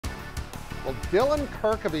Well, Dylan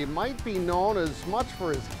Kirkeby might be known as much for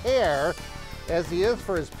his hair as he is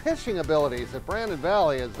for his pitching abilities at Brandon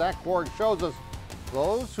Valley. As Zach Borg shows us,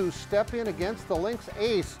 those who step in against the Lynx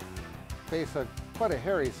ace face quite a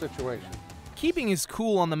hairy situation. Keeping his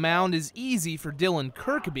cool on the mound is easy for Dylan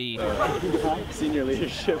Kirkeby. Senior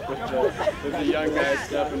leadership with the young guys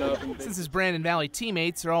stepping up. Since his Brandon Valley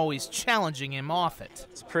teammates are always challenging him off it.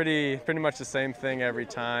 It's pretty much the same thing every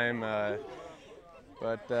time,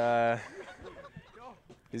 but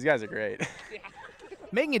these guys are great.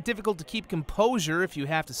 Making it difficult to keep composure if you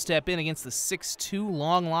have to step in against the 6'2"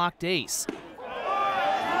 long-locked ace.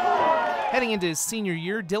 Heading into his senior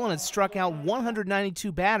year, Dylan had struck out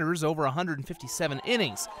 192 batters over 157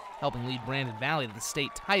 innings, helping lead Brandon Valley to the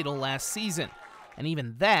state title last season. And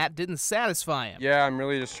even that didn't satisfy him. Yeah, I'm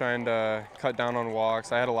really just trying to cut down on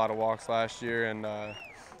walks. I had a lot of walks last year, and I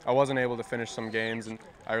wasn't able to finish some games, and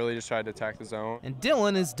I really just tried to attack the zone. And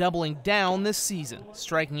Dylan is doubling down this season,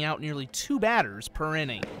 striking out nearly 2 batters per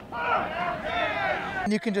inning.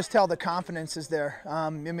 You can just tell the confidence is there. I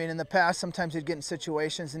mean, in the past, sometimes he'd get in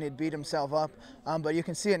situations and he'd beat himself up, but you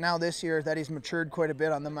can see it now this year that he's matured quite a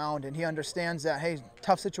bit on the mound, and he understands that, hey,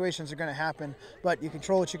 tough situations are going to happen, but you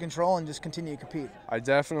control what you control and just continue to compete. I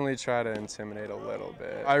definitely try to intimidate a little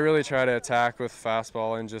bit. I really try to attack with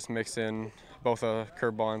fastball and just mix in both a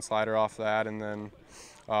curveball and slider off that, and then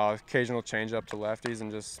occasional change up to lefties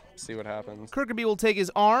and just see what happens. Kirkeby will take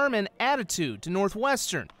his arm and attitude to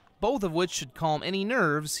Northwestern, both of which should calm any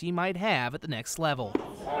nerves he might have at the next level.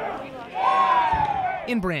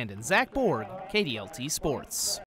 In Brandon, Zach Borg, KDLT Sports.